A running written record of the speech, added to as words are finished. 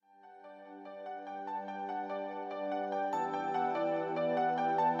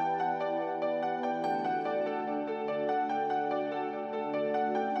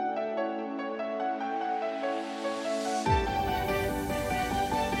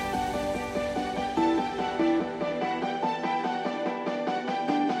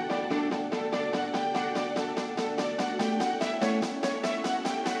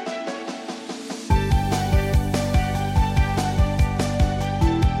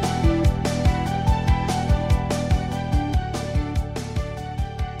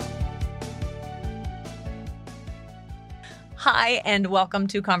Hi, and welcome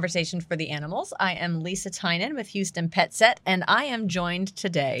to Conversation for the Animals. I am Lisa Tynan with Houston Pet Set, and I am joined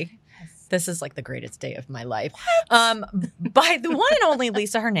today. This is like the greatest day of my life. By the one and only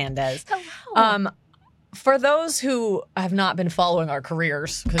Lisa Hernandez. Hello. For those who have not been following our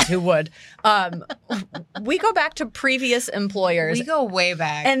careers, because who would, we go back to previous employers. We go way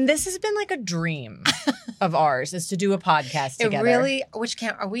back. And this has been like a dream of ours, is to do a podcast together. Really? Which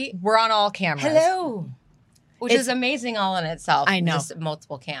are we? We're on all cameras. Hello. Which is amazing all in itself. I know. Just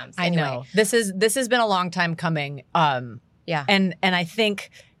multiple cams. I know. This has been a long time coming. Yeah. And I think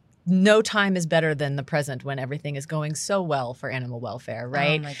no time is better than the present when everything is going so well for animal welfare,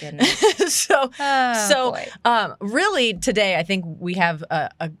 right? Oh my goodness. So really today I think we have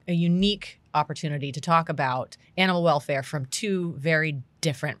a unique opportunity to talk about animal welfare from two very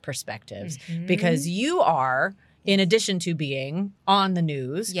different perspectives, because you are, in addition to being on the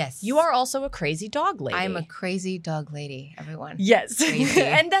news, yes, you are also a crazy dog lady. I'm a crazy dog lady, everyone. Yes. Crazy.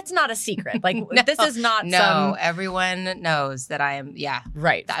 And that's not a secret. Like, this is not everyone knows that I am,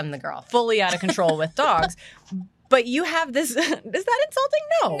 right. I'm the girl. Fully out of control with dogs. But you have this, is that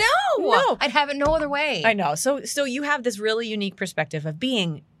insulting? No. I'd have it no other way. I know. So you have this really unique perspective of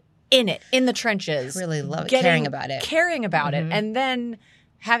being in it, in the trenches. Really love it, caring about it. And then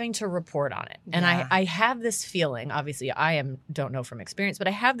having to report on it. And I have this feeling, obviously don't know from experience, but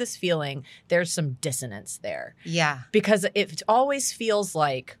I have this feeling there's some dissonance there. Yeah. Because it always feels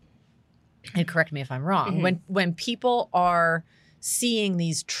like, and correct me if I'm wrong, when people are seeing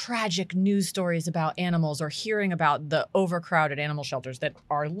these tragic news stories about animals or hearing about the overcrowded animal shelters that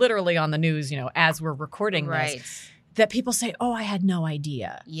are literally on the news, as we're recording this, that people say, "Oh, I had no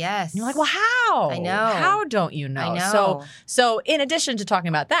idea." Yes. And you're like, "Well, how? I know. How don't you know?" I know. So in addition to talking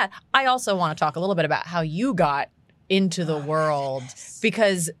about that, I also want to talk a little bit about how you got into the world,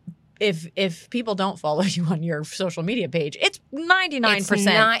 because if people don't follow you on your social media page, it's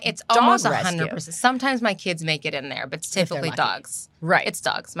 99%. It's almost dog rescue. 100%. Sometimes my kids make it in there, but it's typically dogs. Right. It's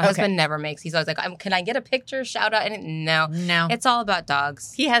dogs. My husband never makes. He's always like, "Can I get a picture, shout out?" And no. It's all about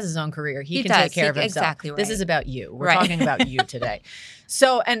dogs. He has his own career. He can does. take care of himself. Exactly right. This is about you. We're talking about you today.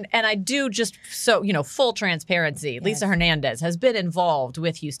 So, and I do just so, full transparency, yes. Lisa Hernandez has been involved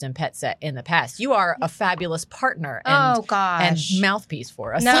with Houston Pet Set in the past. You are a fabulous partner and mouthpiece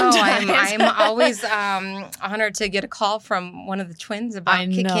for us. No, sometimes. I'm always honored to get a call from one of the twins about,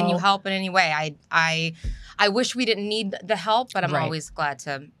 can you help in any way? I wish we didn't need the help, but I'm always glad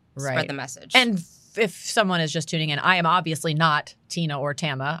to spread the message. And if someone is just tuning in, I am obviously not Tina or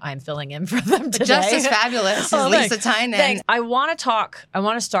Tama. I'm filling in for them today. Just as fabulous as Lisa Tynan. Thanks. I want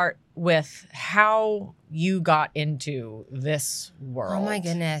to start with how you got into this world. Oh my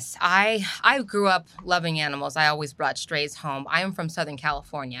goodness. I grew up loving animals. I always brought strays home. I am from Southern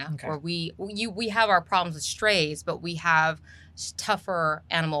California, where we have our problems with strays, but we have tougher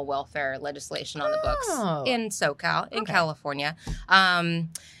animal welfare legislation on the books in SoCal, in California.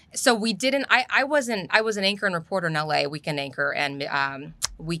 So we didn't. I was an anchor and reporter in LA, weekend anchor and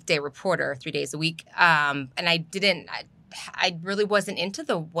weekday reporter 3 days a week. And I really wasn't into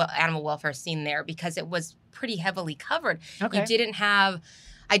the animal welfare scene there because it was pretty heavily covered. You didn't have.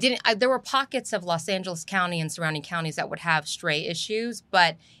 There were pockets of Los Angeles County and surrounding counties that would have stray issues,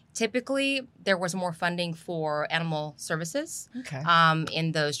 but typically there was more funding for animal services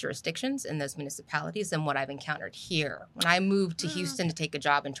in those jurisdictions, in those municipalities, than what I've encountered here. When I moved to Houston to take a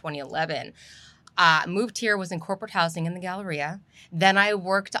job in 2011, moved here, was in corporate housing in the Galleria. Then I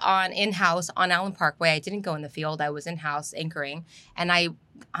worked in-house on Allen Parkway. I didn't go in the field. I was in-house anchoring. And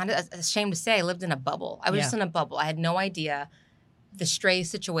I'm ashamed to say, I lived in a bubble. I was just in a bubble. I had no idea the stray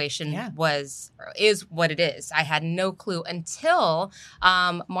situation is what it is. I had no clue until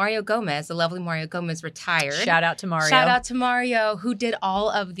Mario Gomez, the lovely Mario Gomez, retired. Shout out to Mario. Who did all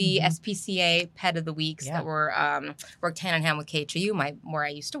of the SPCA Pet of the Weeks that were worked hand in hand with KHOU, where I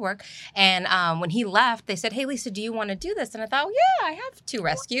used to work. And when he left, they said, "Hey, Lisa, do you want to do this?" And I thought, I have 2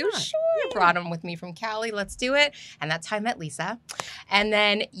 rescues. Sure. I brought them with me from Cali. Let's do it. And that's how I met Lisa. And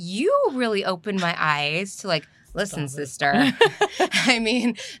then you really opened my eyes to listen, sister. I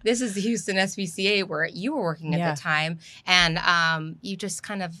mean, this is the Houston SPCA where you were working at the time, and you just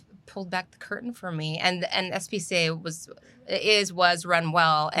kind of pulled back the curtain for me. And SPCA was run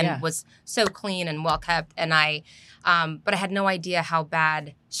well and was so clean and well kept. And but I had no idea how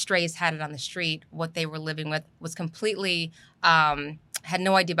bad strays had it on the street. What they were living with was completely. Had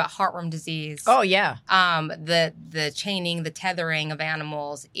no idea about heartworm disease. Oh yeah. The chaining, the tethering of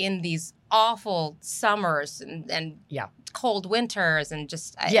animals in these awful summers and cold winters and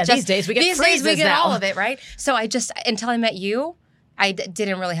these days we get freezes we get now. all of it, right? So until I met you, I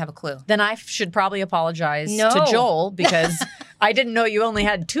didn't really have a clue. Then I should probably apologize to Joel because I didn't know you only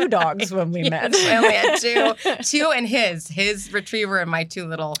had 2 dogs when we met. I only had 2 and his retriever and my 2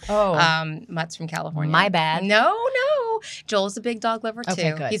 little mutts from California. My bad. No. Joel's a big dog lover too.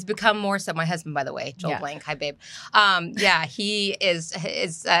 Okay, good. He's become more so. My husband, by the way, Joel Blank. Hi, babe. He is.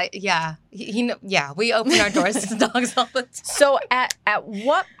 We open our doors to dogs all the time. So at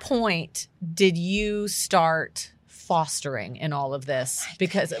what point did you start fostering in all of this?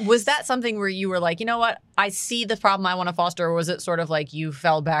 Because was that something where you were like, you know what, I see the problem, I want to foster, or was it sort of like you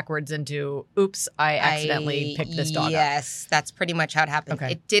fell backwards into, oops, I accidentally picked this dog up? Yes, that's pretty much how it happened.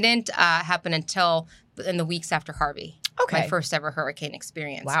 Okay. It didn't happen until in the weeks after Harvey. Okay. My first ever hurricane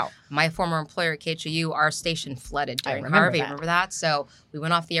experience. Wow. My former employer at KHOU, our station flooded during remember Harvey. that. Remember that? So we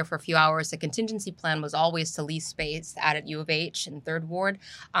went off the air for a few hours. The contingency plan was always to lease space out at U of H in 3rd Ward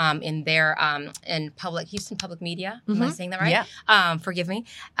in their in Houston Public Media. Am I saying that right? Yeah. Forgive me.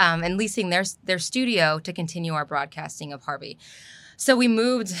 And leasing their studio to continue our broadcasting of Harvey. So we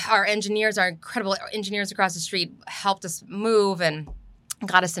moved. Our incredible engineers across the street helped us move and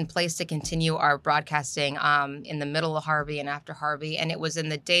got us in place to continue our broadcasting in the middle of Harvey and after Harvey. And it was in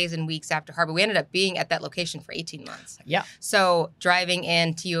the days and weeks after Harvey. We ended up being at that location for 18 months. Yeah. So driving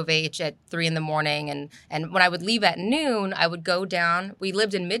in to U of H at 3 a.m. and when I would leave at noon, I would go down. We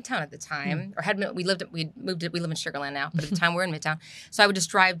lived in Midtown at the time, we live in Sugar Land now, but at the time we were in Midtown. So I would just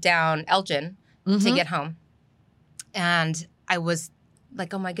drive down Elgin to get home. And I was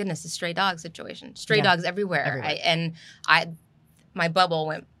like, oh my goodness, the stray dog situation. Stray dogs everywhere. My bubble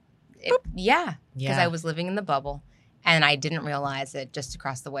went, because I was living in the bubble, and I didn't realize that just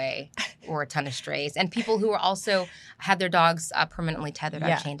across the way were a ton of strays and people who were also had their dogs permanently tethered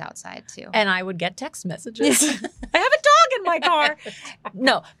or chained outside too. And I would get text messages. I have a dog in my car.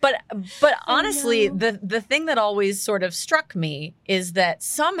 No, but honestly, the thing that always sort of struck me is that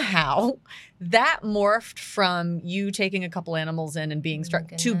somehow that morphed from you taking a couple animals in and being struck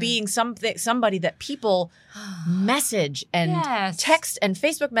to being somebody that people message and text and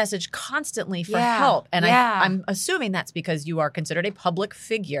Facebook message constantly for help. And I'm assuming that's because you are considered a public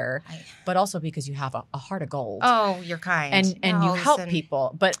figure, but also because you have a heart of gold. Oh, you're kind. And you help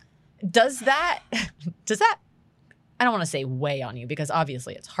people. But does that I don't want to say weigh on you because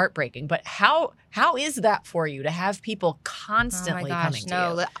obviously it's heartbreaking, but how is that for you to have people constantly coming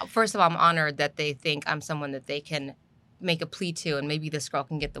to you? First of all, I'm honored that they think I'm someone that they can make a plea to, and maybe this girl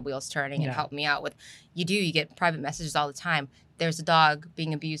can get the wheels turning and help me out with. You get private messages all the time. There's a dog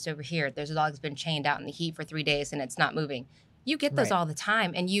being abused over here. There's a dog that's been chained out in the heat for 3 days and it's not moving. You get those all the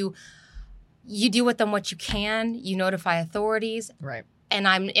time, and you do with them what you can. You notify authorities. Right. And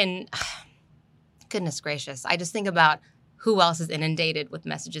I'm in... Goodness gracious. I just think about who else is inundated with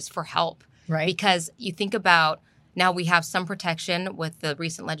messages for help. Right. Because you think about now we have some protection with the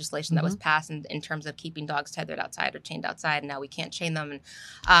recent legislation that was passed in terms of keeping dogs tethered outside or chained outside. And now we can't chain them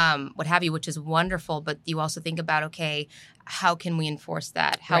and what have you, which is wonderful. But you also think about, okay, how can we enforce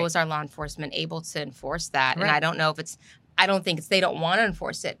that? How is our law enforcement able to enforce that? Right. And I don't know if I don't think they don't want to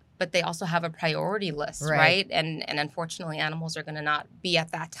enforce it, but they also have a priority list, right? And unfortunately, animals are going to not be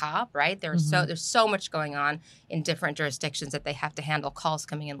at that top, right? There's so much going on in different jurisdictions that they have to handle calls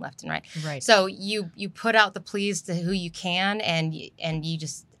coming in left and right. Right. So you put out the pleas to who you can, and you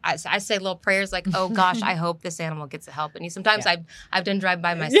just. I say little prayers like, oh gosh, I hope this animal gets the help. And sometimes I've done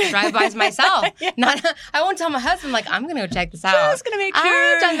drive-bys myself. I won't tell my husband like I'm going to go check this out. Just going to make sure.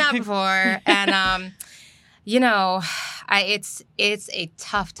 I've done that before, and it's a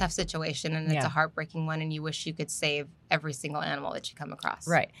tough situation, and it's a heartbreaking one, and you wish you could save every single animal that you come across.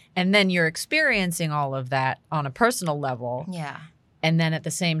 Right. And then you're experiencing all of that on a personal level. Yeah. And then at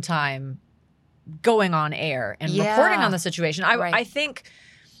the same time going on air and reporting on the situation.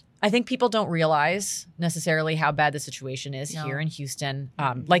 I think people don't realize necessarily how bad the situation is here in Houston.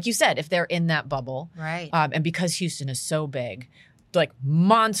 Like you said, if they're in that bubble. Right. And because Houston is so big, like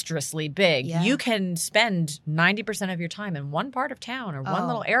monstrously big, you can spend 90% of your time in one part of town or one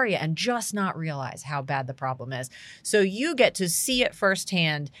little area and just not realize how bad the problem is. So you get to see it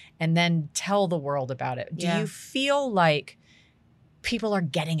firsthand and then tell the world about it. Do you feel like people are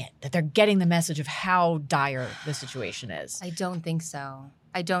getting it, that they're getting the message of how dire the situation is? I don't think so.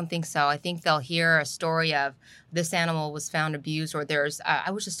 I think they'll hear a story of this animal was found abused, or there's. I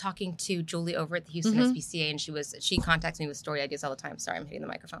was just talking to Julie over at the Houston SPCA, and she contacts me with story ideas all the time. Sorry, I'm hitting the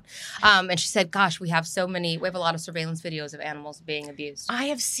microphone. And she said, "Gosh, we have a lot of surveillance videos of animals being abused. I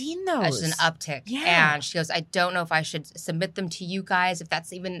have seen those. There's an uptick." Yeah. And she goes, "I don't know if I should submit them to you guys, if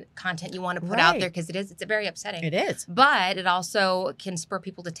that's even content you want to put out there, because it's very upsetting. It is, but it also can spur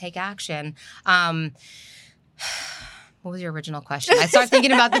people to take action." What was your original question? I start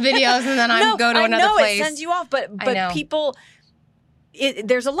thinking about the videos and then I go to another place. It sends you off, but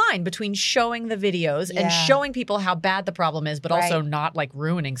there's a line between showing the videos and showing people how bad the problem is, but also not like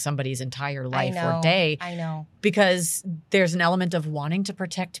ruining somebody's entire life or day. I know. Because there's an element of wanting to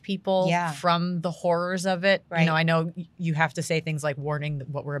protect people from the horrors of it. Right. You know, I know you have to say things like warning that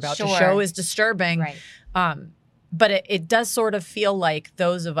what we're about to show is disturbing. Right. But it does sort of feel like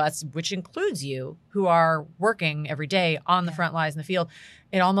those of us, which includes you, who are working every day on the front lines in the field,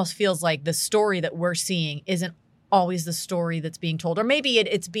 it almost feels like the story that we're seeing isn't always the story that's being told. Or maybe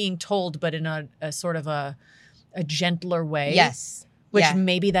it's being told, but in a sort of a gentler way. Yes. Which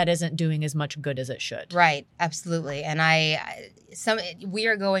maybe that isn't doing as much good as it should. Right. Absolutely. And we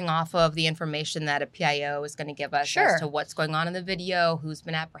are going off of the information that a PIO is going to give us as to what's going on in the video, who's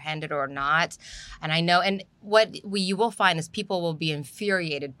been apprehended or not. And I know, and what you will find is people will be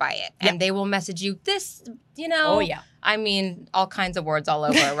infuriated by it. And they will message you this, you know. Oh, yeah. I mean, all kinds of words all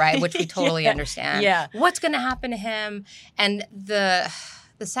over, right? Which we totally understand. Yeah. What's going to happen to him? And the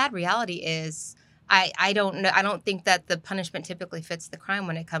sad reality is, I don't know. I don't think that the punishment typically fits the crime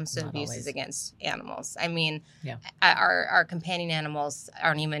when it comes to Not abuses always. Against animals. I mean, our companion animals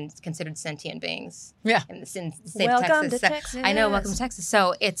aren't even considered sentient beings. Yeah. In the state of Welcome Texas. to Texas. I know. Welcome to Texas.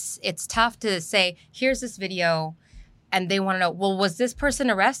 So it's tough to say, here's this video, and they want to know, well, was this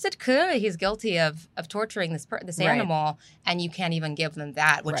person arrested? Clearly, he's guilty of torturing this animal, and you can't even give them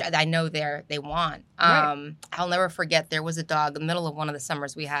that, which I know they want. I'll never forget, there was a dog in the middle of one of the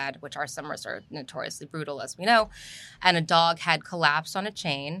summers we had, which our summers are notoriously brutal, as we know, and a dog had collapsed on a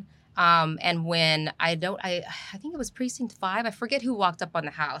chain. And when I think it was Precinct 5, I forget who walked up on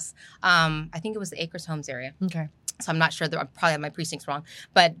the house. I think it was the Acres Homes area. Okay. So I'm not sure. I probably have my precincts wrong.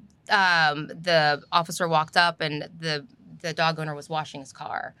 But the officer walked up, and the dog owner was washing his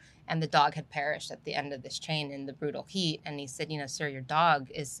car, and the dog had perished at the end of this chain in the brutal heat. And he said, sir, your dog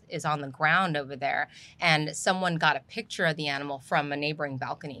is on the ground over there. And someone got a picture of the animal from a neighboring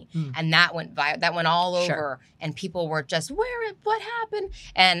balcony, and that went all over, and people were just, what happened?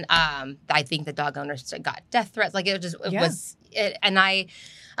 And I think the dog owner got death threats. Like and I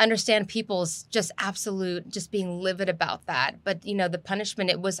understand people's just absolute, just being livid about that. But, the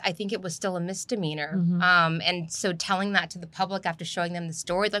punishment, I think it was still a misdemeanor. Mm-hmm. And so telling that to the public after showing them the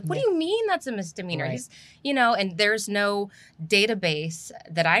story, like, what do you mean that's a misdemeanor? Right. And there's no database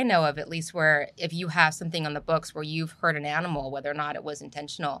that I know of, at least, where if you have something on the books where you've hurt an animal, whether or not it was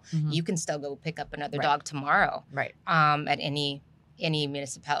intentional, you can still go pick up another dog tomorrow. Right. At any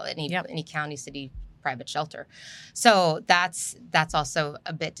municipality, any county, city, private shelter. So that's also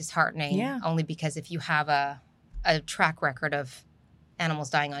a bit disheartening, only because if you have a track record of animals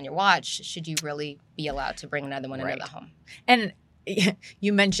dying on your watch, should you really be allowed to bring another one into the home? And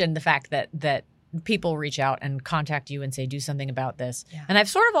you mentioned the fact that people reach out and contact you and say, do something about this. Yeah. And I've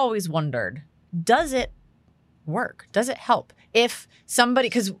sort of always wondered, does it work? Does it help? If somebody,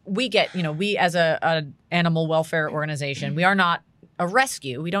 because we get, we as a animal welfare organization, we are not a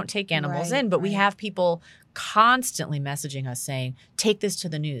rescue. We don't take animals in, but we have people constantly messaging us saying, take this to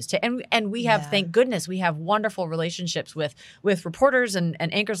the news. And we have, thank goodness, we have wonderful relationships with reporters and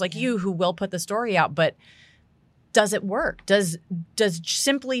anchors like you who will put the story out. But does it work? Does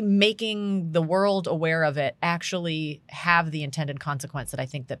simply making the world aware of it actually have the intended consequence that I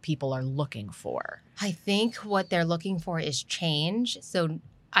think that people are looking for? I think what they're looking for is change. So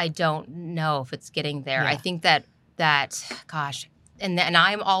I don't know if it's getting there. I think that gosh, and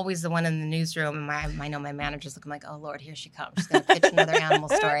I'm always the one in the newsroom, and I know my manager's looking like, oh, Lord, here she comes. She's going to pitch another animal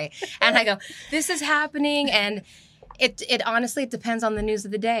story. And I go, this is happening, and it honestly, it depends on the news of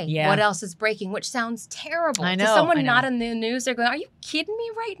the day. Yeah. What else is breaking, which sounds terrible. I know. To someone not in the news, they're going, are you kidding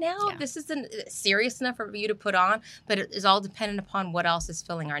me right now? Yeah. This isn't serious enough for you to put on, but it is all dependent upon what else is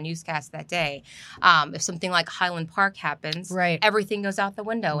filling our newscast that day. If something like Highland Park happens, everything goes out the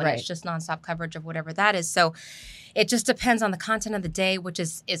window, and it's just nonstop coverage of whatever that is. So it just depends on the content of the day, which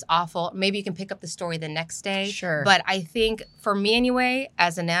is awful. Maybe you can pick up the story the next day. Sure. But I think, for me anyway,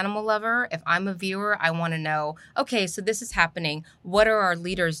 as an animal lover, if I'm a viewer, I want to know, okay, so this is happening. What are our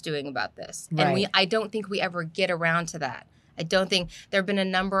leaders doing about this? Right. And I don't think we ever get around to that. I don't think there have been a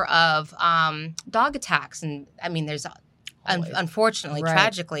number of dog attacks. And I mean, there's unfortunately,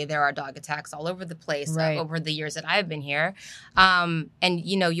 tragically, there are dog attacks all over the place over the years that I've been here. And,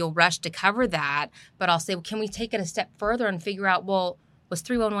 you'll rush to cover that. But I'll say, well, can we take it a step further and figure out, well, was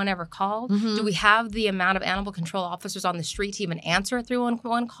 311 ever called? Mm-hmm. Do we have the amount of animal control officers on the street to even answer a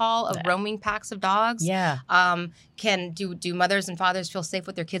 311 call of roaming packs of dogs? Yeah. Do mothers and fathers feel safe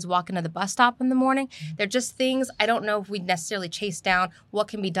with their kids walking to the bus stop in the morning? They're just things I don't know if we'd necessarily chase down what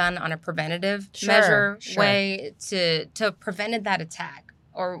can be done on a preventative measure way to prevent that attack,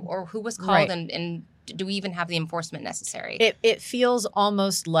 or who was called and do we even have the enforcement necessary? It feels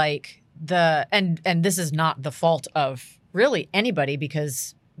almost like and this is not the fault of really anybody,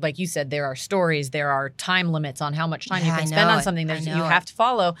 because like you said, there are stories, there are time limits on how much time you can spend on something that you have to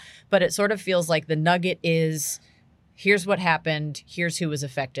follow. But it sort of feels like the nugget is, here's what happened, here's who was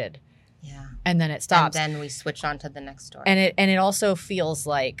affected. Yeah. And then it stops. And then we switch on to the next story. And it also feels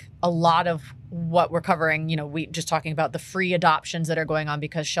like a lot of what we're covering, we just talking about the free adoptions that are going on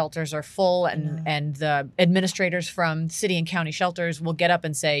because shelters are full, and the administrators from city and county shelters will get up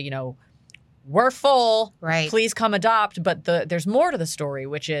and say, we're full, right, please come adopt. But there's more to the story,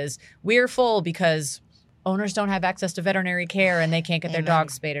 which is we're full because owners don't have access to veterinary care and they can't get their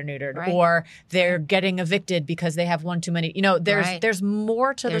dogs spayed or neutered, or they're getting evicted because they have one too many. There's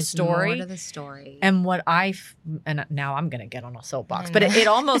more to the story. More to the story. And and now I'm going to get on a soapbox, but it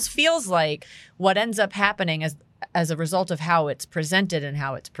almost feels like what ends up happening as a result of how it's presented and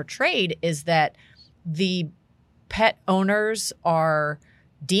how it's portrayed is that the pet owners are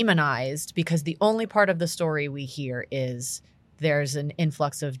demonized because the only part of the story we hear is there's an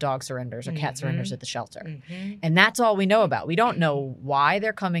influx of dog surrenders or cat surrenders at the shelter. Mm-hmm. And that's all we know about. We don't know why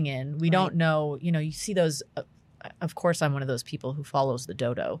they're coming in. We don't know, you see those, of course, I'm one of those people who follows the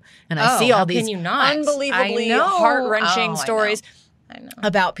dodo. And I see all these unbelievably heart-wrenching stories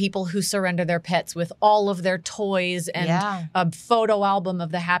about people who surrender their pets with all of their toys and a photo album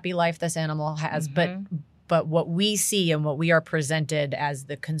of the happy life this animal has. Mm-hmm. But what we see and what we are presented as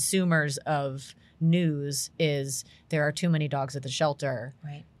the consumers of news is there are too many dogs at the shelter.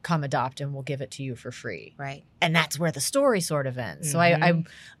 Right. Come adopt and we'll give it to you for free. Right. And that's where the story sort of ends. Mm-hmm.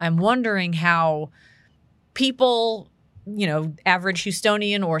 So I'm wondering how people, average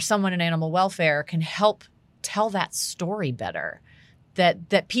Houstonian or someone in animal welfare can help tell that story better.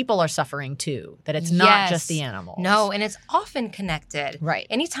 That people are suffering too, that it's not just the animals. No, and it's often connected. Right.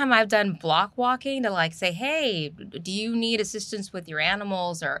 Anytime I've done block walking to say, hey, do you need assistance with your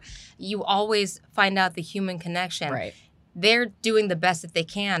animals? Or you always find out the human connection. Right. They're doing the best that they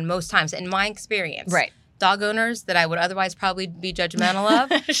can most times, in my experience. Right. Dog owners that I would otherwise probably be judgmental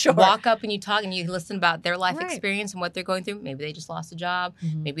of, sure. Walk up and you talk and you listen about their life experience and what they're going through. Maybe they just lost a job.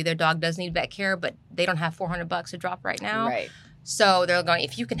 Mm-hmm. Maybe their dog does need vet care, but they don't have $400 to drop right now. Right. So they're going,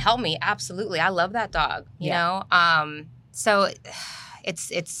 if you can help me, absolutely. I love that dog, you know? So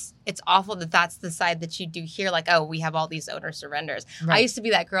it's awful that that's the side that you do hear, we have all these owner surrenders. Right. I used to be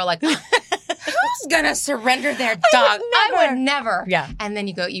that girl who's going to surrender their dog? I would never. Yeah. And then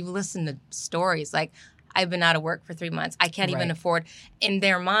you listen to stories I've been out of work for 3 months. I can't even afford, in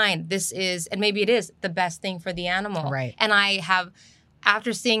their mind, this is, and maybe it is the best thing for the animal. Right. And I have,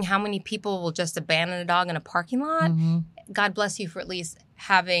 after seeing how many people will just abandon a dog in a parking lot, mm-hmm. God bless you for at least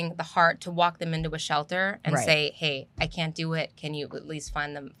having the heart to walk them into a shelter and say, hey, I can't do it. Can you at least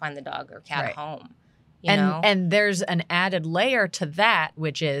find the dog or cat a home? And there's an added layer to that,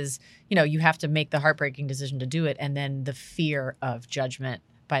 which is, you have to make the heartbreaking decision to do it. And then the fear of judgment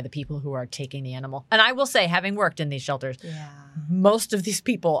by the people who are taking the animal. And I will say, having worked in these shelters, most of these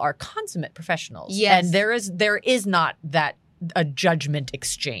people are consummate professionals. Yes. And there is not a judgment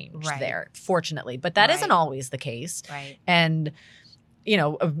exchange there, fortunately. But that isn't always the case. Right. And,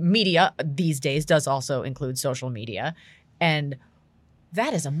 media these days does also include social media. And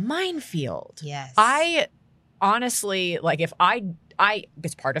that is a minefield. Yes. I honestly, if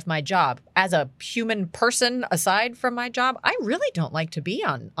it's part of my job as a human person aside from my job, I really don't like to be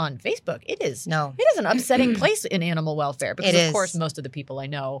on Facebook. It is an upsetting place in animal welfare because of course most of the people I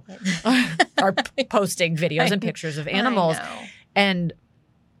know are posting videos and pictures of animals. And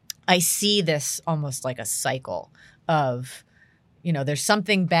I see this almost like a cycle of, there's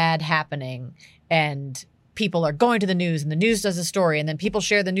something bad happening and people are going to the news and the news does a story and then people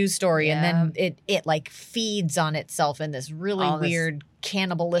share the news story and then it feeds on itself in this really weird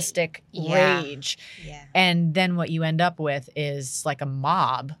cannibalistic rage. Yeah. And then what you end up with is a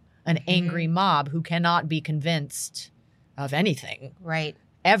mob, an angry mob who cannot be convinced of anything. Right.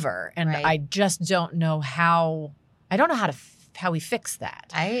 Ever. And I just don't know how we fix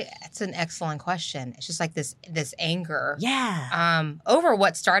that. It's an excellent question. It's just this anger. Yeah. Over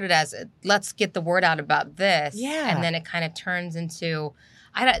what started as let's get the word out about this. Yeah. And then it kind of turns into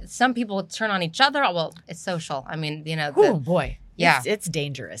some people turn on each other. Well, it's social. I mean, oh boy. Yeah. It's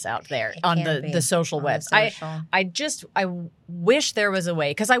dangerous out there on the social webs. I wish there was a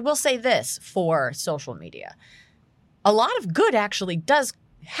way, because I will say this for social media. A lot of good actually does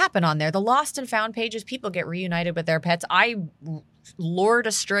happen on there. The lost and found pages, people get reunited with their pets. I lured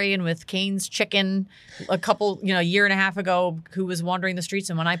astray and with Kane's chicken a couple, a year and a half ago, who was wandering the streets.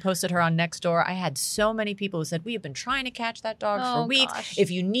 And when I posted her on Nextdoor, I had so many people who said, we have been trying to catch that dog for weeks. Gosh.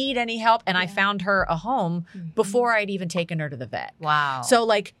 If you need any help. And I found her a home before I'd even taken her to the vet. Wow. So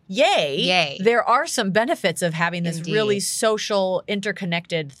like, yay. There are some benefits of having this really social,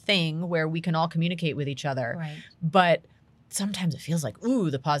 interconnected thing where we can all communicate with each other. Right. But sometimes it feels like, ooh,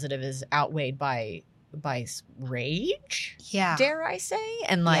 the positive is outweighed by rage, dare I say?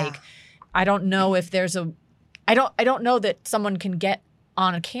 And like, I don't know if there's I don't know that someone can get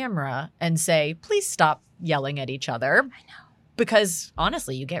on a camera and say, please stop yelling at each other. I know. Because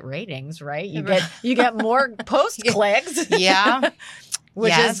honestly, you get ratings, right? You get more post clicks. Yeah.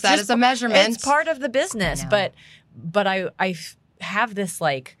 Which is that is a measurement. It's part of the business. But I have this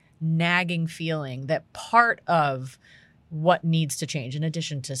like nagging feeling that part of what needs to change, in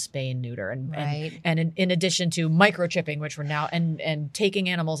addition to spay and neuter, and in addition to microchipping, which we're now and taking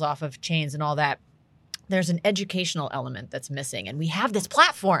animals off of chains and all that, there's an educational element that's missing. And we have this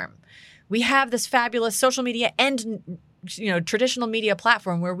platform, we have this fabulous social media and traditional media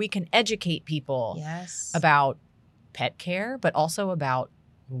platform where we can educate people about pet care, but also about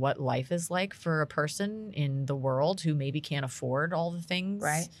what life is like for a person in the world who maybe can't afford all the things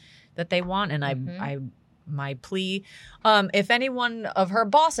that they want. And my plea, if any one of her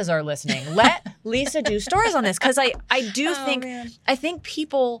bosses are listening, let Lisa do stories on this, because I think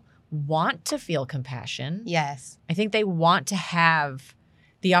people want to feel compassion. Yes. I think they want to have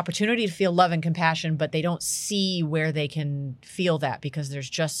the opportunity to feel love and compassion, but they don't see where they can feel that because there's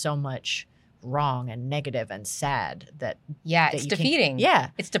just so much wrong and negative and sad that it's defeating.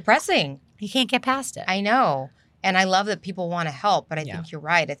 It's depressing. You can't get past it. I know. And I love that people want to help, but I think you're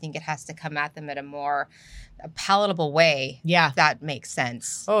right. I think it has to come at them in a more palatable way. Yeah. That makes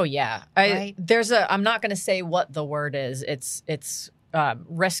sense. Oh, yeah. I'm not going to say what the word is. It's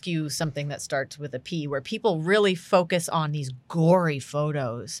rescue something that starts with a P, where people really focus on these gory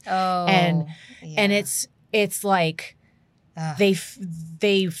photos. Oh. And it's like they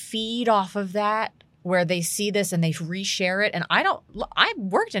feed off of that, where they see this and they reshare it. And I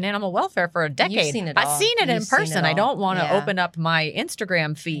worked in animal welfare for a decade. You've seen it all. I've seen it in person. I don't want to open up my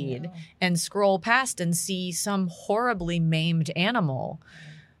Instagram feed and scroll past and see some horribly maimed animal.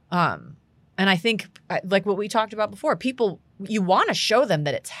 And I think, like what we talked about before, people, you want to show them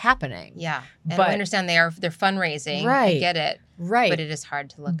that it's happening. Yeah. And I understand they're fundraising. Right. I get it. Right. But it is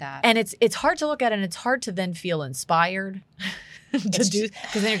hard to look at. And it's hard to look at, and it's hard to then feel inspired to do,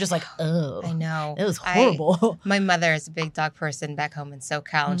 because then you're just like, oh, I know. It was horrible. My mother is a big dog person back home in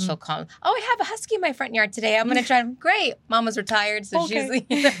SoCal, and she'll call me, oh, I have a husky in my front yard today. I'm going to try. Great. Mama's retired, so she's,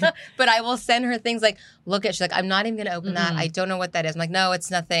 but I will send her things like, look at, she's like, I'm not even going to open that. I don't know what that is. I'm like, no, it's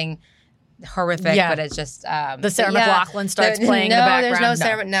nothing horrific, but it's just the Sarah McLachlan starts playing in the background. There's no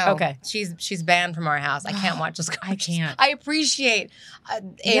Sarah. No, okay. She's banned from our house. I can't watch this. I can't. I appreciate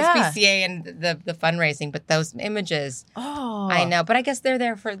ASPCA and the fundraising, but those images, I know. But I guess they're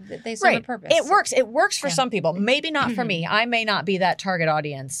there for they serve a purpose. It works. It works for some people. Maybe not for me. I may not be that target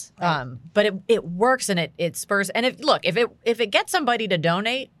audience. But it works, and it spurs. And if it gets somebody to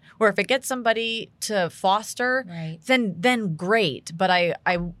donate, or if it gets somebody to foster, then great. But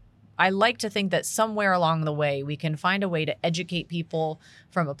I like to think that somewhere along the way we can find a way to educate people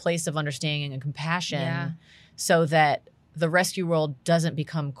from a place of understanding and compassion, so that the rescue world doesn't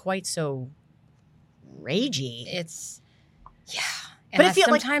become quite so ragey. But I feel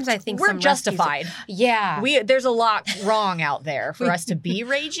sometimes I think we're justified. There's a lot wrong out there for us to be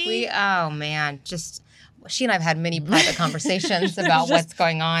ragey. Oh man, she and I've had many private conversations about what's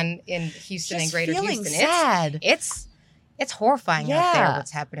going on in Houston and Greater Houston. Sad. It's horrifying out there what's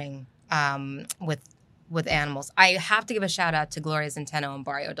happening with animals. I have to give a shout out to Gloria Centeno and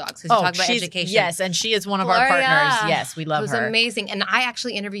Barrio Dogs, because you talk about education. Yes, and she is one of our partners. Yes, we love her. It was amazing. And I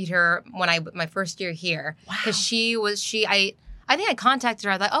actually interviewed her when my first year here, because I think I contacted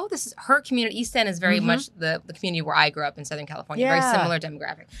her. I was like, oh, this is her community. East End is very much the community where I grew up in Southern California. Very similar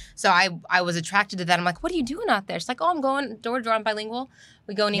demographic. So I was attracted to that. I'm like, what are you doing out there? She's like, oh, I'm going door to door. I'm bilingual.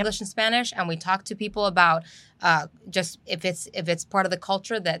 We go in English and Spanish, and we talk to people about just if it's part of the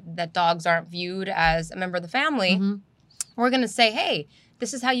culture that dogs aren't viewed as a member of the family. We're going to say, hey,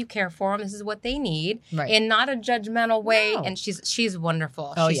 this is how you care for them. This is what they need, Right. in not a judgmental way. No. And she's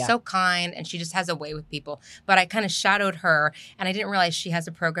wonderful. Oh, she's yeah. so kind, and she just has a way with people. But I kind of shadowed her, and I didn't realize she has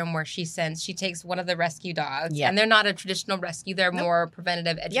a program where she takes one of the rescue dogs, Yep. and they're not a traditional rescue. They're more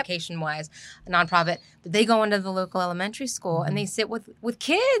preventative, education-wise, a nonprofit. But they go into the local elementary school and they sit with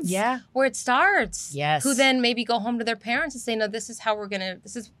kids. Yeah. Where it starts. Yes. Who then maybe go home to their parents and say, no, this is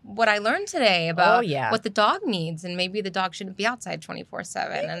what I learned today about what the dog needs. And maybe the dog shouldn't be outside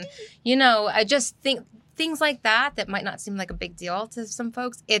 24/7. And, I just think things like that might not seem like a big deal to some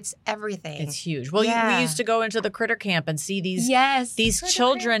folks. It's everything. It's huge. Well, we used to go into the critter camp and see these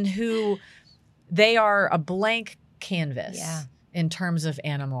children who they are a blank canvas in terms of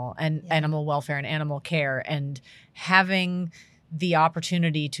animal welfare and animal care, and having the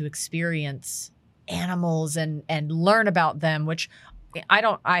opportunity to experience animals and learn about them, which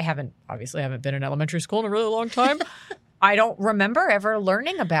I haven't been in elementary school in a really long time. I don't remember ever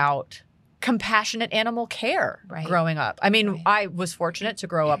learning about compassionate animal care growing up. I mean, I was fortunate to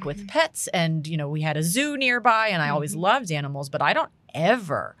grow up with pets, and, we had a zoo nearby, and I always loved animals, but I don't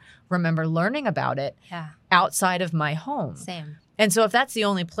ever remember learning about it outside of my home. Same. And so if that's the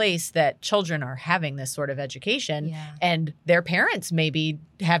only place that children are having this sort of education and their parents maybe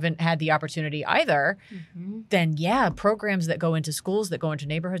haven't had the opportunity either, then programs that go into schools, that go into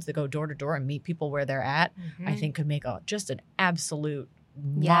neighborhoods, that go door to door and meet people where they're at, I think could make just an absolute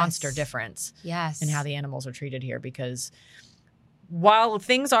monster difference in how the animals are treated here. Because while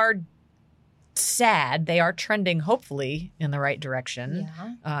things are sad, they are trending hopefully in the right direction.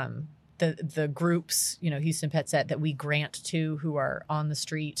 The groups, Houston Pet Set, that we grant to, who are on the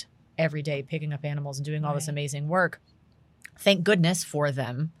street every day picking up animals and doing all this amazing work. Thank goodness for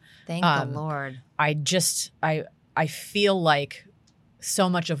them. Thank the Lord. I feel like so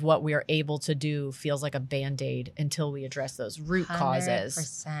much of what we are able to do feels like a Band-Aid until we address those root causes.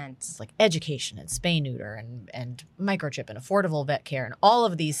 100%. It's like education and spay neuter and microchip and affordable vet care and all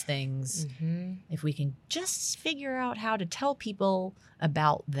of these things. If we can just figure out how to tell people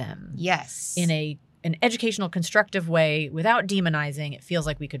about them. Yes. In an educational, constructive way, without demonizing, it feels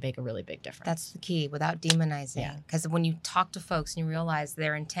like we could make a really big difference. That's the key, without demonizing. Because when you talk to folks and you realize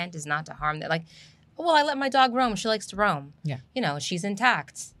their intent is not to harm them, like, well, I let my dog roam. She likes to roam. Yeah. She's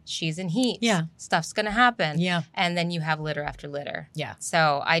intact. She's in heat. Yeah. Stuff's going to happen. Yeah. And then you have litter after litter. Yeah.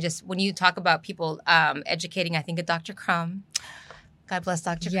 So when you talk about people educating, I think of Dr. Crum. God bless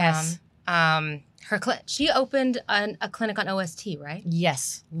Dr. Crum. She opened a clinic on OST, right?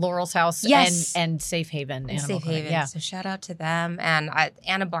 Yes. Laurel's House and Safe Haven. Safe Haven. Yeah. So shout out to them. And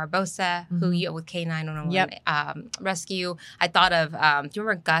Anna Barbosa, who with K911 Rescue. I thought of, do you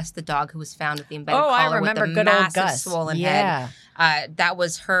remember Gus, the dog who was found with the embedded collar? I remember with the good old Gus. Swollen head. That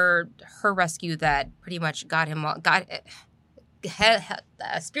was her rescue that pretty much spearheaded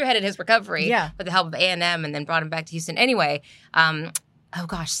his recovery with the help of A&M and then brought him back to Houston. Anyway, oh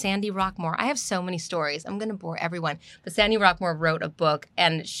gosh, Sandy Rockmore. I have so many stories. I'm going to bore everyone. But Sandy Rockmore wrote a book,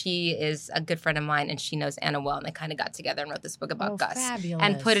 and she is a good friend of mine, and she knows Anna well, and they kind of got together and wrote this book about Gus. Fabulous.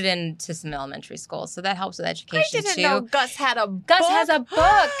 And put it into some elementary schools. So that helps with education, too. I didn't know Gus had a book. Gus has a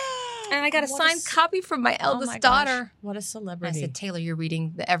book. And I got a signed copy from my eldest daughter. Gosh, what a celebrity. I said, Taylor, you're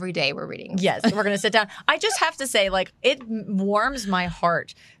reading every day we're reading. Yes, we're going to sit down. I just have to say, it warms my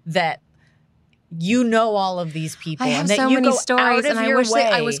heart that all of these people. I have and that so you many go stories, and I wish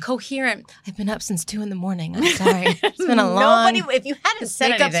that I was coherent. I've been up since 2 a.m. I'm sorry. It's been a long. If you hadn't said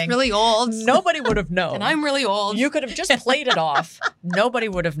makeup's anything, really old. Nobody would have known. And I'm really old. You could have just played it off. Nobody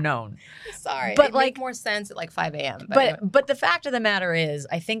would have known. Sorry, but it make more sense at 5 a.m. But the fact of the matter is,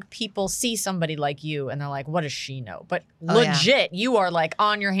 I think people see somebody like you and they're like, "What does she know?" But legit, you are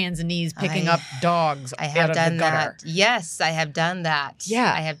on your hands and knees picking up dogs. I have done that. Yes, I have done that.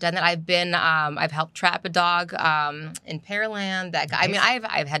 Yeah, I have done that. I've helped trap a dog in Pearland. That guy. I mean,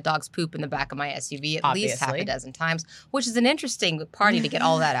 I've had dogs poop in the back of my SUV at least half a dozen times, which is an interesting party to get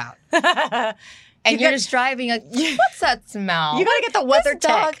all that out. And you're just driving what's that smell? You got to get the weather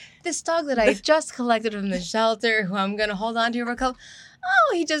tech. This dog that I just collected from the shelter, who I'm going to hold on to for a couple.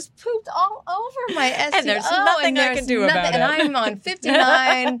 Oh, he just pooped all over my SUV. And there's nothing I can do about it. And I'm on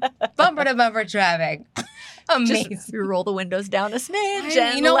 59, bumper to bumper traffic. Amazing. Just you roll the windows down a smidge.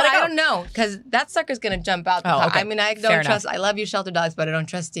 I don't know, because that sucker's going to jump out the car. Okay. I mean, I don't trust. I love you, shelter dogs, but I don't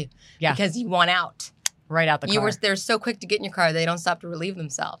trust you. Yeah. Because you want out. Right out the car. They're so quick to get in your car, they don't stop to relieve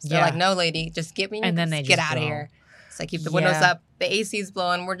themselves. They're like, no, lady, just get me in your car. Get out of here. So I keep the windows up, the AC's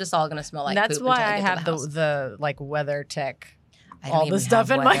blowing, we're just all going to smell like That's poop. That's why I have the weather tech, all the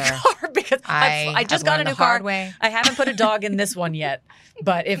stuff in my car, because I just got a new car. I haven't put a dog in this one yet,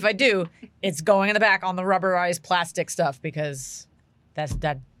 but if I do, it's going in the back on the rubberized plastic stuff, because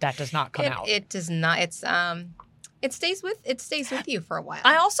that does not come out. It does not. It stays with you for a while.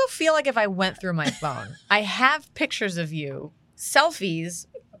 I also feel like if I went through my phone, I have pictures of you, selfies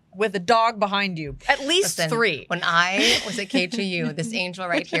with a dog behind you, at least 3. When I was at KTU, this angel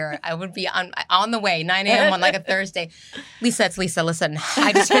right here, I would be on the way, 9 a.m. on like a Thursday. Lisa, it's Lisa. Listen,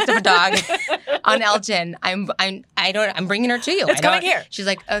 I just picked up a dog on Elgin. I'm bringing her to you. It's coming here. She's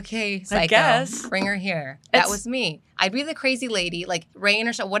like, okay, psycho, I guess. bring her here. That was me. I'd be the crazy lady, like rain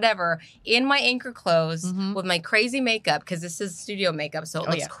or whatever, in my anchor clothes with my crazy makeup, because this is studio makeup, so it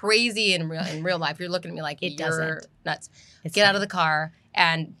looks crazy in real life. You're looking at me like you're nuts. Get out of the car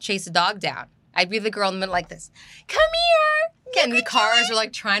and chase a dog down. I'd be the girl in the middle like this. Come here. And the cars are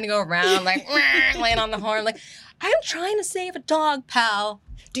like trying to go around, like laying on the horn, like, I'm trying to save a dog, pal.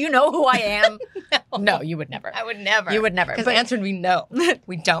 Do you know who I am? No, you would never. I would never. You would never. Because the answer would be no.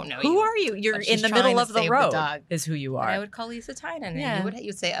 We don't know you. Who are you? You're in the middle of the road. Is who you are. And I would call Lisa Tynan, and you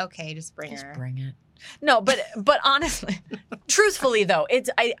would say, okay, just bring her. Just bring it. No, but honestly, truthfully though,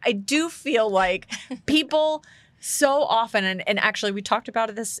 I do feel like people so often, and actually we talked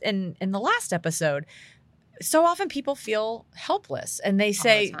about this in the last episode. So often people feel helpless, and they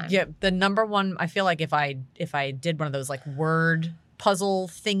say, the number one. I feel like if I did one of those like word puzzle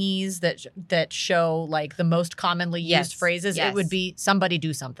thingies that show like the most commonly used phrases, it would be somebody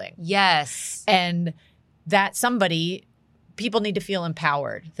do something. Yes, and that somebody. People need to feel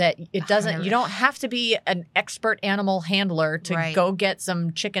empowered that it doesn't, you don't have to be an expert animal handler to go get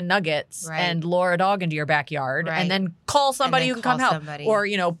some chicken nuggets and lure a dog into your backyard and then call somebody who can come help. Or,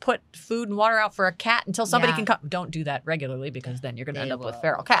 put food and water out for a cat until somebody can come. Don't do that regularly, because then you're going to end up with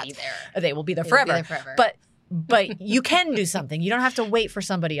feral cats. They will be there forever. But you can do something. You don't have to wait for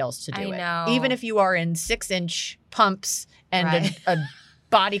somebody else to do it. Even if you are in 6-inch pumps and a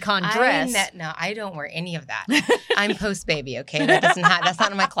bodycon dress. No, I don't wear any of that. I'm post baby, okay? That's not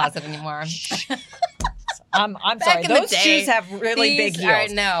in my closet anymore. I'm sorry. Those shoes have really big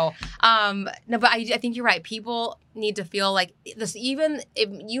heels. No, but I think you're right. People need to feel like this. Even if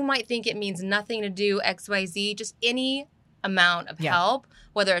you might think it means nothing to do XYZ, just any amount of help,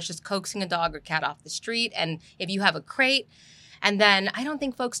 whether it's just coaxing a dog or cat off the street, and if you have a crate. And then I don't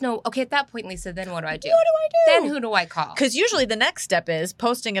think folks know, okay, at that point, Lisa, then what do I do? Then who do I call? Because usually the next step is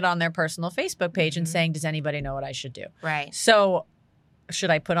posting it on their personal Facebook page and saying, does anybody know what I should do? Right. So should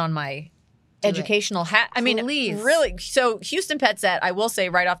I put on my educational hat? I mean, really. So Houston Pet Set, I will say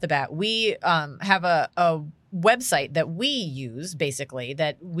right off the bat, we have a website that we use, basically,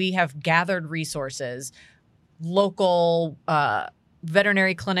 that we have gathered resources, local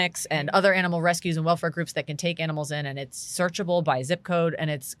veterinary clinics and other animal rescues and welfare groups that can take animals in, and it's searchable by zip code,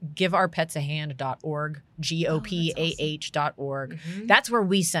 and it's giveourpetsaHand.org, GOPAH.org. That's where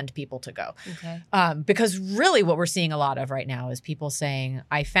we send people to go. Okay. Because really what we're seeing a lot of right now is people saying,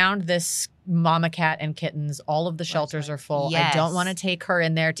 I found this mama cat and kittens, all of the shelters are full. I don't want to take her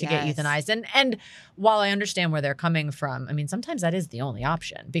in there to get euthanized. And while I understand where they're coming from, I mean, sometimes that is the only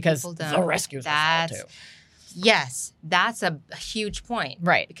option, because the rescues are full too. Yes, that's a huge point.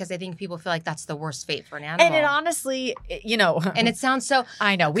 Right. Because I think people feel like that's the worst fate for an animal. And it honestly, And it sounds so...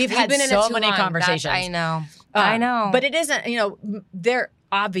 I know. We've had so many conversations. I know. I know. But it isn't, there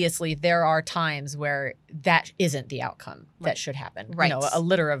are times where that isn't the outcome that should happen. Right. A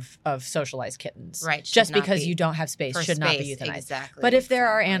litter of socialized kittens. Right. Just because you don't have space should not be euthanized. Exactly. But if there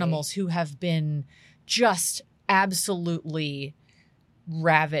are animals who have been just absolutely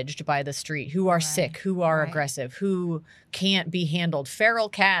ravaged by the street, who are sick, who are aggressive, who can't be handled. Feral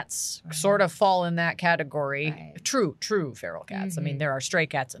cats sort of fall in that category. True feral cats. I mean, there are stray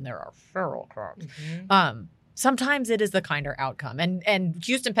cats and there are feral cats. Sometimes it is the kinder outcome. And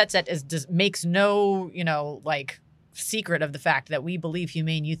Houston Pet Set makes no, secret of the fact that we believe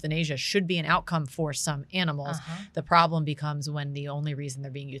humane euthanasia should be an outcome for some animals. The problem becomes when the only reason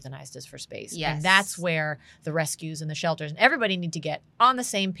they're being euthanized is for space. Yes. And that's where the rescues and the shelters and everybody need to get on the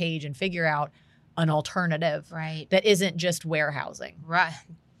same page and figure out an alternative that isn't just warehousing. Right.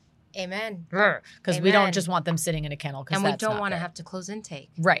 Amen. Because we don't just want them sitting in a kennel. And we don't want to have to close intake.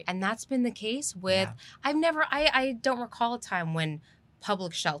 Right. And that's been the case with, I don't recall a time when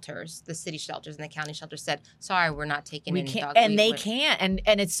public shelters, the city shelters and the county shelters said, sorry, we're not taking any dog. And they can't.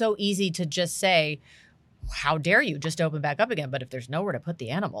 And it's so easy to just say, how dare you just open back up again? But if there's nowhere to put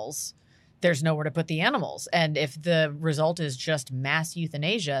the animals, there's nowhere to put the animals. And if the result is just mass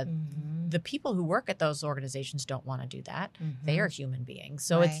euthanasia, the people who work at those organizations don't want to do that. They are human beings.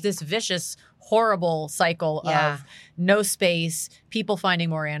 So it's this vicious, horrible cycle of no space, people finding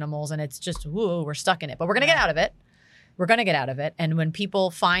more animals, and it's just, we're stuck in it. But we're going to get out of it. We're going to get out of it. And when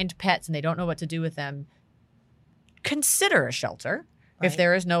people find pets and they don't know what to do with them, consider a shelter. if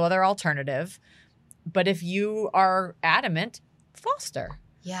there is no other alternative. But if you are adamant, foster.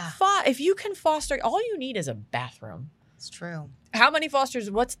 Yeah. If you can foster, all you need is a bathroom. It's true. How many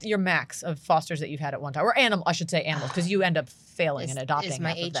fosters? What's your max of fosters that you've had at one time? Or I should say animals, because you end up failing and adopting. Is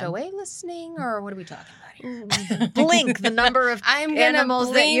my HOA listening, or what are we talking about here? Blink the number of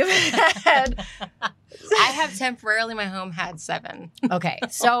animals that you've had. I have temporarily, my home had 7. Okay,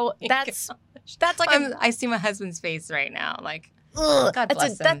 so that's like I see my husband's face right now, like. Ugh, God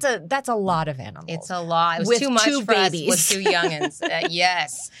bless him. That's a lot of animals. It's a lot. It was with too much 2 for babies. us with 2 youngins.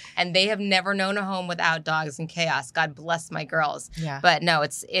 Yes, and they have never known a home without dogs and chaos. God bless my girls. Yeah. But no,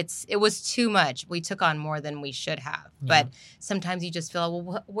 it was too much. We took on more than we should have. Yeah. But sometimes you just feel,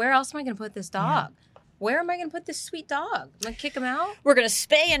 well, where else am I going to put this dog? Yeah. Where am I going to put this sweet dog? I'm going to kick him out? We're going to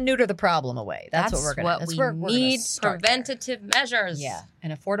spay and neuter the problem away. That's what we're going to. That's what we need. Preventative measures. Yeah,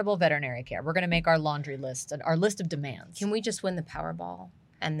 and affordable veterinary care. We're going to make our laundry list and our list of demands. Can we just win the Powerball?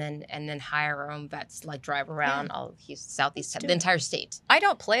 And then hire our own vets, like drive around all Southeast, the entire state. I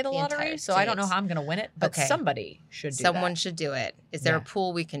don't play the lottery, so I don't know how I'm going to win it. But somebody should do Someone should do it. Is there a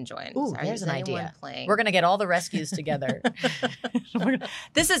pool we can join? Ooh, there's an idea. We're going to get all the rescues together.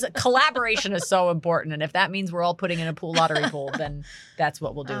 Collaboration is so important. And if that means we're all putting in a lottery pool, then that's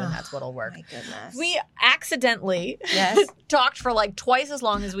what we'll do and that's what'll work. My goodness. We accidentally talked for like twice as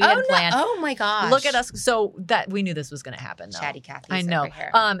long as we had planned. Oh my gosh. Look at us. So that we knew this was going to happen, though. Chatty Cathy. I know.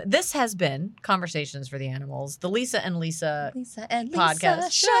 This has been Conversations for the Animals, the Lisa and Lisa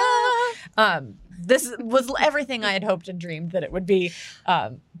podcast show. This was everything I had hoped and dreamed that it would be.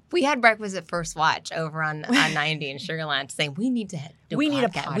 We had breakfast at First Watch over on 90 in Sugar Land saying we need to do we need a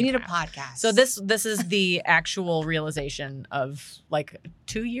podcast. We need a podcast. So this is the actual realization of like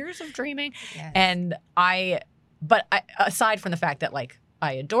 2 years of dreaming. Yes. And aside from the fact that like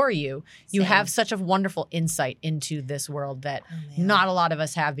I adore you. You have such a wonderful insight into this world that not a lot of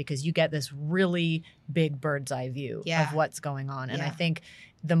us have, because you get this really big bird's eye view of what's going on. And I think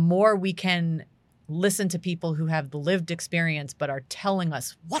the more we can listen to people who have the lived experience but are telling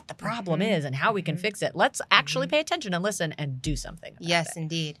us what the problem is and how we can fix it, let's actually pay attention and listen and do something about Yes, it.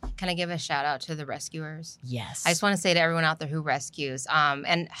 Indeed. Can I give a shout out to the rescuers? Yes. I just want to say to everyone out there who rescues,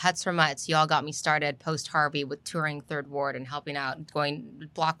 and Huts for Mutts, y'all got me started post-Harvey with touring Third Ward and helping out, going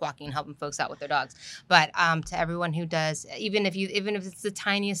block walking and helping folks out with their dogs. But to everyone who does, even if it's the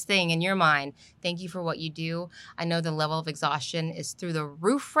tiniest thing in your mind, thank you for what you do. I know the level of exhaustion is through the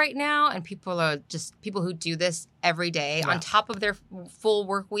roof right now, and people who do this every day on top of their full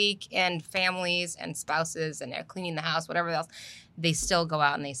work week and families and spouses and cleaning the house, whatever else, they still go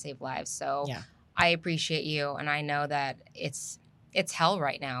out and they save lives. So I appreciate you. And I know that it's hell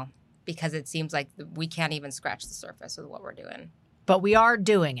right now, because it seems like we can't even scratch the surface with what we're doing. But we are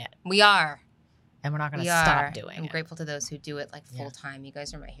doing it. We are. And we're not going to stop doing it. I'm grateful to those who do it like full time. You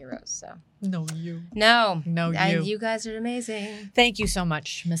guys are my heroes. So No, you. You guys are amazing. Thank you so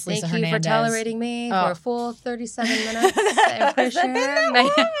much, Miss Lisa Thank you Hernandez. for tolerating me for a full 37 minutes. I appreciate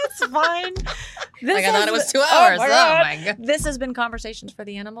it. It's fine. I thought it was 2 hours. Oh my God. This has been Conversations for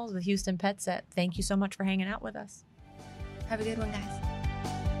the Animals with Houston Pet Set. Thank you so much for hanging out with us. Have a good one, guys.